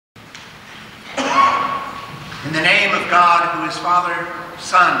In the name of God, who is Father,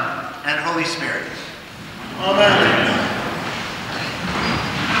 Son, and Holy Spirit. Amen.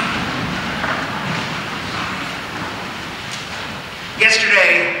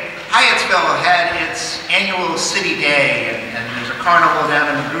 Yesterday, Hyattsville had its annual city day, and there's a carnival down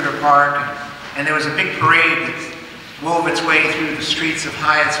in Magruder Park, and there was a big parade that wove its way through the streets of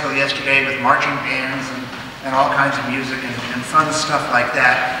Hyattsville yesterday with marching bands and all kinds of music and fun stuff like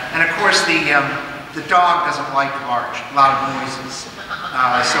that. And of course, the dog doesn't like loud noises.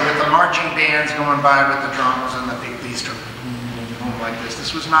 So with the marching bands going by with the drums and the big beast like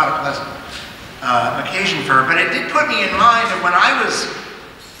this was not a pleasant occasion for her. But it did put me in mind of when I was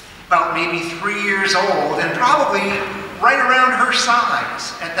about maybe 3 years old, and probably right around her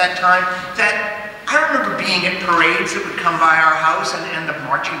size at that time, that I remember being at parades that would come by our house, and the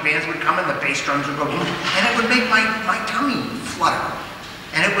marching bands would come and the bass drums would go boom, and it would make my tummy flutter.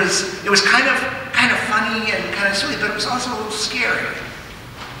 And it was kind of funny and kind of sweet, but it was also a little scary.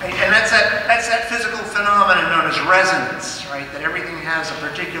 Right? And that's that physical phenomenon known as resonance, right? That everything has a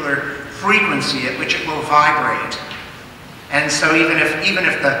particular frequency at which it will vibrate. And so even if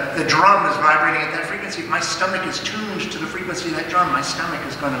the drum is vibrating at that frequency, if my stomach is tuned to the frequency of that drum, my stomach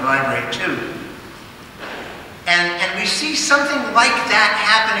is going to vibrate too. And we see something like that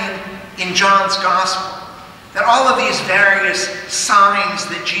happening in John's Gospel. That all of these various signs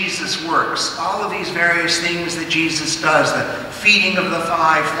that Jesus works, all of these various things that Jesus does, the feeding of the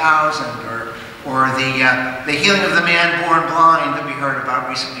 5,000, or the healing of the man born blind that we heard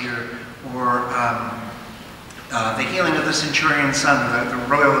about recently, or the healing of the centurion's son, the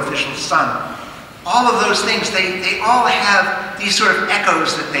royal official's son. All of those things, they all have these sort of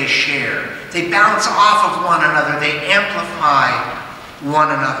echoes that they share. They bounce off of one another. They amplify one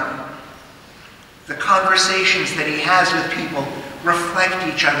another. The conversations that he has with people reflect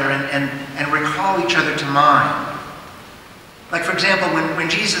each other and recall each other to mind. Like, for example, when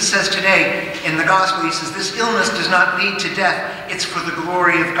Jesus says today in the Gospel, he says, "This illness does not lead to death. It's for the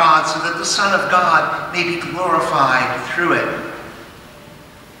glory of God, so that the Son of God may be glorified through it."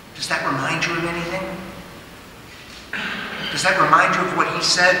 Does that remind you of anything? Does that remind you of what he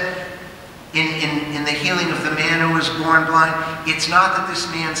said in the healing of the man who was born blind? It's not that this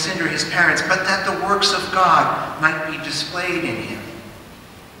man sinned or his parents, but that the works of God might be displayed in him.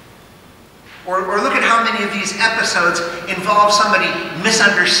 Or look at how many of these episodes involve somebody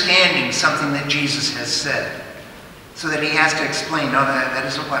misunderstanding something that Jesus has said, so that he has to explain, no, that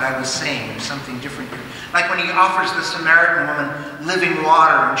isn't what I was saying, there's something different here. Like when he offers the Samaritan woman living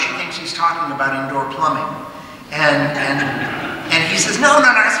water, and she thinks he's talking about indoor plumbing. And he says, no,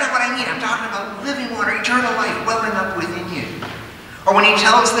 that's not what I mean. I'm talking about living water, eternal life welling up within you. Or when he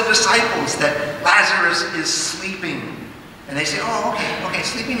tells the disciples that Lazarus is sleeping, and they say, oh, okay,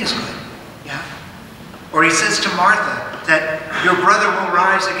 sleeping is good. Yeah. Or he says to Martha that your brother will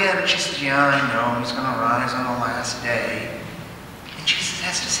rise again, and she says, yeah, I know, he's going to rise on the last day. And Jesus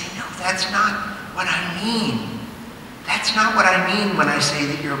has to say, no, that's not what I mean. That's not what I mean when I say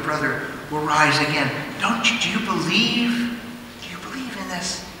that your brother will rise again. Do you believe? Do you believe in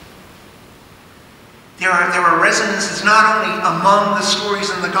this? There are resonances not only among the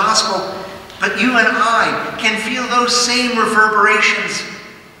stories in the Gospel, but you and I can feel those same reverberations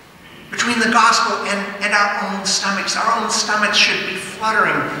between the Gospel and our own stomachs. Our own stomachs should be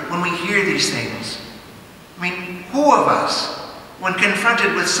fluttering when we hear these things. I mean, who of us, when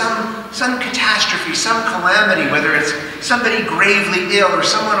confronted with some catastrophe, some calamity, whether it's somebody gravely ill or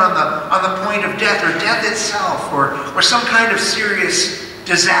someone on the point of death, or death itself, or some kind of serious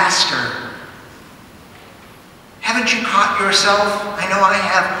disaster, haven't you caught yourself, I know I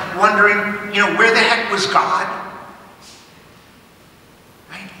have, wondering, where the heck was God?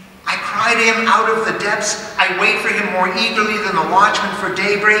 Right? I cry to him out of the depths. I wait for him more eagerly than the watchman for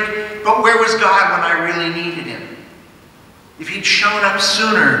daybreak. But where was God when I really needed him? If he'd shown up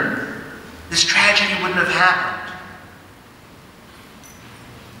sooner, this tragedy wouldn't have happened.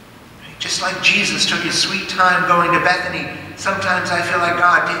 Right? Just like Jesus took his sweet time going to Bethany, sometimes I feel like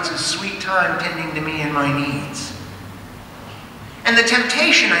God takes his sweet time tending to me and my needs. And the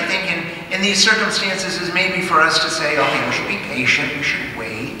temptation, I think, in these circumstances is maybe for us to say, okay, we should be patient, we should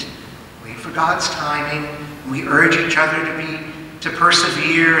wait for God's timing. We urge each other to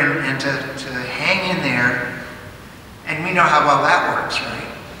persevere and to hang in there. And we know how well that works,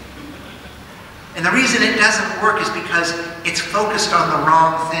 right? And the reason it doesn't work is because it's focused on the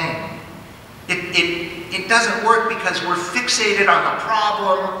wrong thing. It doesn't work because we're fixated on the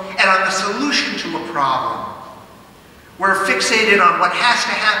problem and on the solution to a problem. We're fixated on what has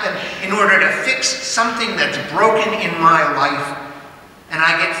to happen in order to fix something that's broken in my life. And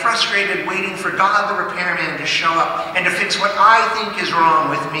I get frustrated waiting for God the repairman to show up and to fix what I think is wrong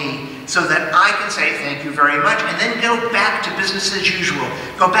with me so that I can say thank you very much and then go back to business as usual,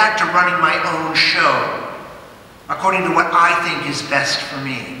 go back to running my own show according to what I think is best for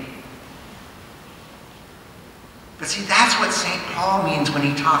me. But see, that's what St. Paul means when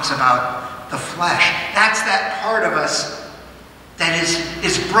he talks about the flesh. That's that part of us that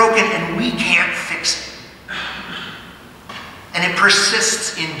is broken and we can't fix it. And it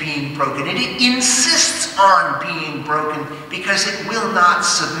persists in being broken. And it insists on being broken because it will not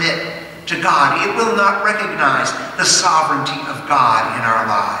submit to God. It will not recognize the sovereignty of God in our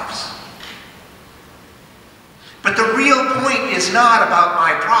lives. But the real point is not about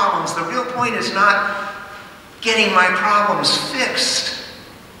my problems. The real point is not getting my problems fixed.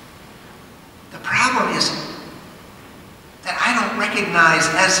 The problem is that I don't recognize,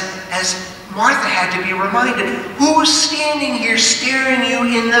 as Martha had to be reminded, who's standing here staring you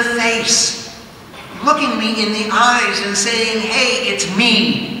in the face, looking me in the eyes and saying, hey, it's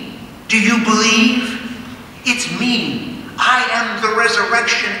me. Do you believe? It's me. I am the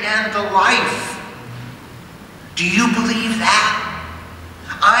resurrection and the life. Do you believe that?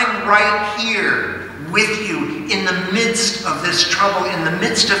 I'm right here with you in the midst of this trouble, in the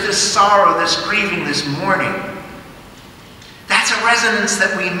midst of this sorrow, this grieving, this mourning. That's a resonance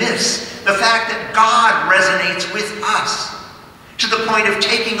that we miss. The fact that God resonates with us to the point of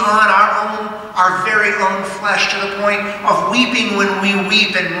taking on our very own flesh, to the point of weeping when we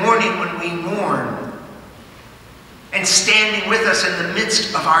weep and mourning when we mourn, and standing with us in the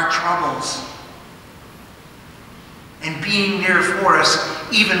midst of our troubles, and being there for us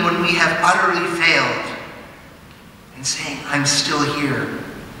even when we have utterly failed, and saying, I'm still here.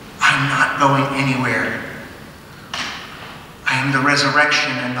 I'm not going anywhere. I am the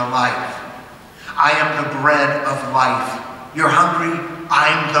resurrection and the life. I am the bread of life. You're hungry?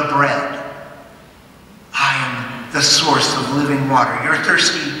 I'm the bread. I am the source of living water. You're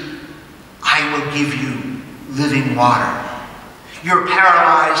thirsty? I will give you living water. You're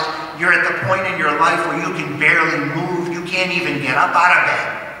paralyzed. You're at the point in your life where you can barely move. You can't even get up out of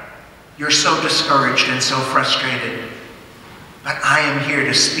bed. You're so discouraged and so frustrated. But I am here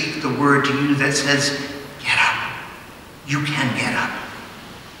to speak the word to you that says, get up. You can get up.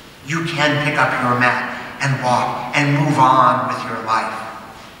 You can pick up your mat and walk and move on with your life.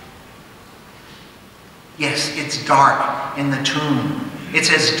 Yes, it's dark in the tomb.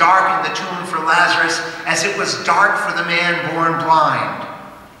 It's as dark in the tomb for Lazarus as it was dark for the man born blind.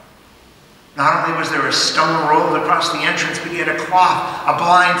 Not only was there a stone rolled across the entrance, but he had a cloth, a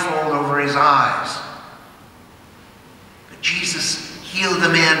blindfold over his eyes. But Jesus healed the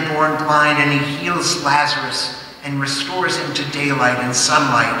man born blind, and he heals Lazarus and restores him to daylight and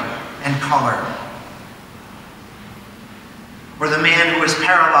sunlight and color. Or the man who was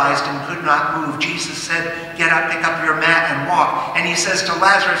paralyzed and could not move, Jesus said, get up, pick up your mat and walk. And he says to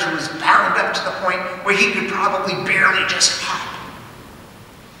Lazarus, who was bound up to the point where he could probably barely just hop,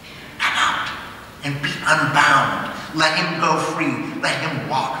 come out and be unbound. Let him go free. Let him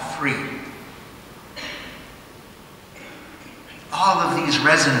walk free. All of these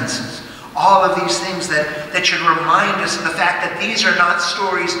resonances, all of these things that should remind us of the fact that these are not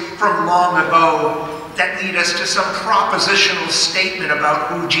stories from long ago that lead us to some propositional statement about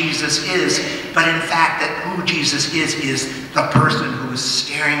who Jesus is, but in fact that who Jesus is the person who is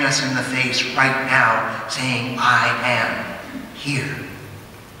staring us in the face right now, saying, I am here.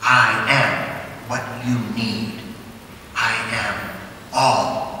 I am what you need. I am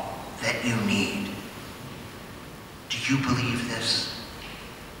all that you need. Do you believe this?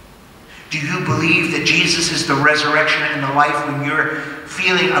 Do you believe that Jesus is the resurrection and the life when you're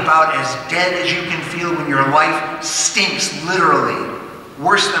feeling about as dead as you can feel, when your life stinks literally,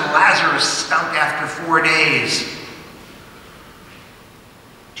 worse than Lazarus stunk after 4 days?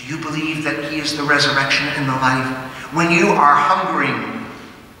 Do you believe that he is the resurrection and the life? When you are hungering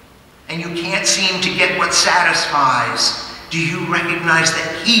and you can't seem to get what satisfies, do you recognize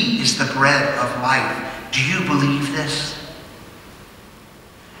that he is the bread of life? Do you believe this?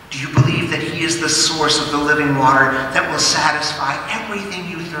 Do you believe that he is the source of the living water that will satisfy everything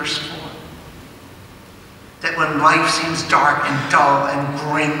you thirst for? That when life seems dark and dull and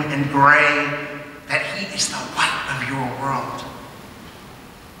grim and gray, that he is the light of your world.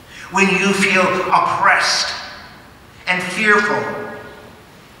 When you feel oppressed and fearful,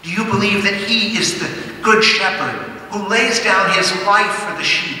 do you believe that he is the good shepherd who lays down his life for the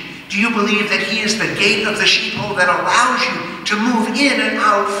sheep? Do you believe that he is the gate of the sheepfold that allows you to move in and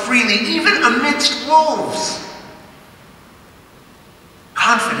out freely, even amidst wolves?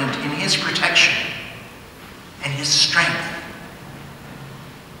 Confident in his protection and his strength.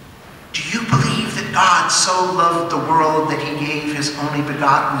 Do you believe that God so loved the world that he gave his only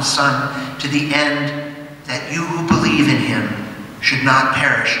begotten Son to the end that you who believe in him should not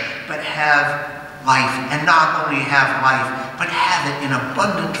perish, but have life, and not only have life, but have it in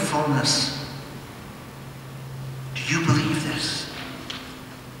abundant fullness? Do you believe this?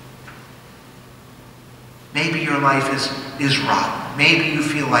 Maybe your life is rotten. Maybe you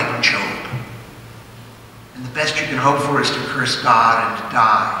feel like Job. And the best you can hope for is to curse God and to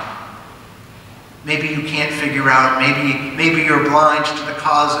die. Maybe you can't figure out, maybe you're blind to the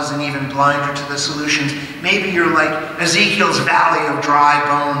causes and even blinder to the solutions. Maybe you're like Ezekiel's valley of dry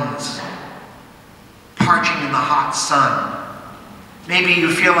bones, parching in the hot sun. Maybe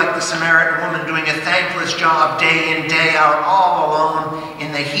you feel like the Samaritan woman doing a thankless job day in, day out, all alone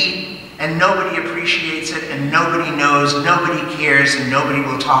in the heat, and nobody appreciates it, and nobody knows, nobody cares, and nobody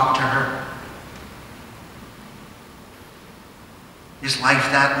will talk to her. Is life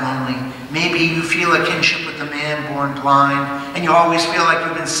that lonely? Maybe you feel a kinship with the man born blind, and you always feel like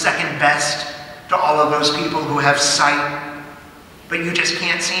you've been second best to all of those people who have sight, but you just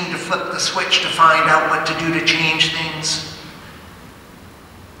can't seem to flip the switch to find out what to do to change things.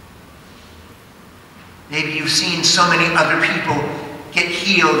 Maybe you've seen so many other people get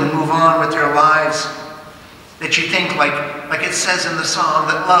healed and move on with their lives that you think, like it says in the song,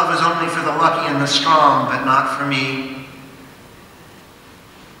 that love is only for the lucky and the strong, but not for me.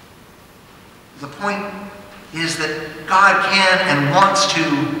 The point is that God can and wants to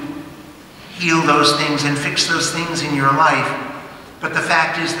heal those things and fix those things in your life. But the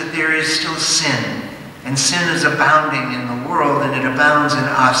fact is that there is still sin. And sin is abounding in the world, and it abounds in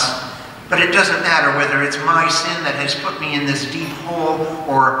us. But it doesn't matter whether it's my sin that has put me in this deep hole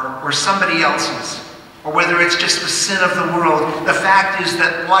or somebody else's, or whether it's just the sin of the world. The fact is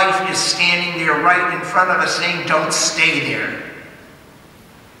that life is standing there right in front of us saying, don't stay there.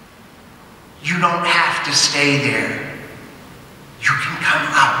 You don't have to stay there. You can come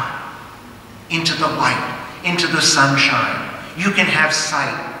out into the light, into the sunshine. You can have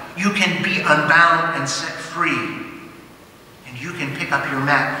sight. You can be unbound and set free. And you can pick up your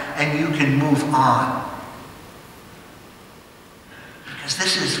mat and you can move on. Because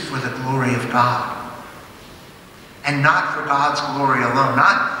this is for the glory of God. And not for God's glory alone.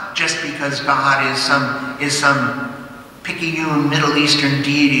 Not just because God is some picayune Middle Eastern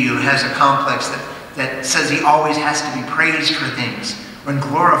deity who has a complex that says he always has to be praised for things when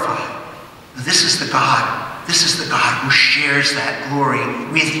glorified. This is the God who shares that glory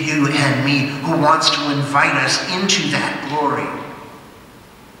with you and me, who wants to invite us into that glory,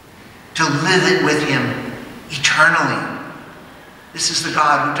 to live it with him eternally. This is the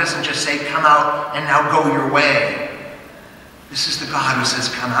God who doesn't just say, come out and now go your way. This is the God who says,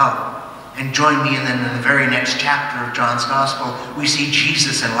 come out and join me. And then in the very next chapter of John's Gospel, we see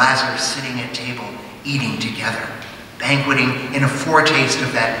Jesus and Lazarus sitting at table, eating together, banqueting in a foretaste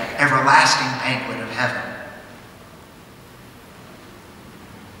of that everlasting banquet of heaven.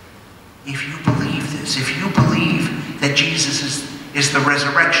 If you believe this, if you believe that Jesus is the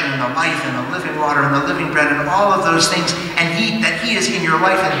resurrection and the life and the living water and the living bread and all of those things, and that he is in your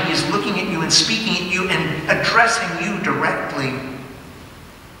life and he is looking at you and speaking at you and addressing you directly,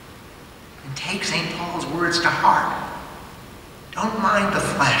 take St. Paul's words to heart. Don't mind the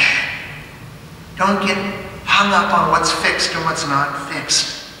flesh. Don't get hung up on what's fixed and what's not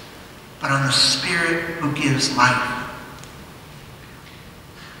fixed, but on the Spirit who gives life.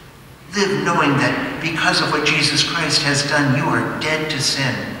 Live knowing that because of what Jesus Christ has done, you are dead to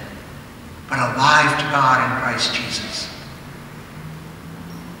sin, but alive to God in Christ Jesus.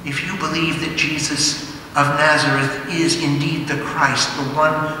 If you believe that Jesus of Nazareth is indeed the Christ, the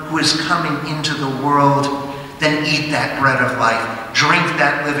one who is coming into the world, then eat that bread of life, drink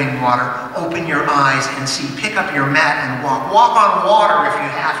that living water, open your eyes and see, pick up your mat and walk. Walk on water if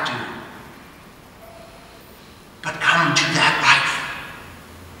you have to. But come to that life.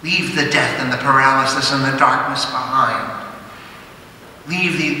 Leave the death and the paralysis and the darkness behind.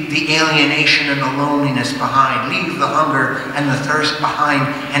 Leave the alienation and the loneliness behind. Leave the hunger and the thirst behind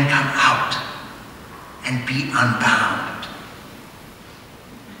and come out and be unbound.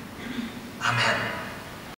 Amen.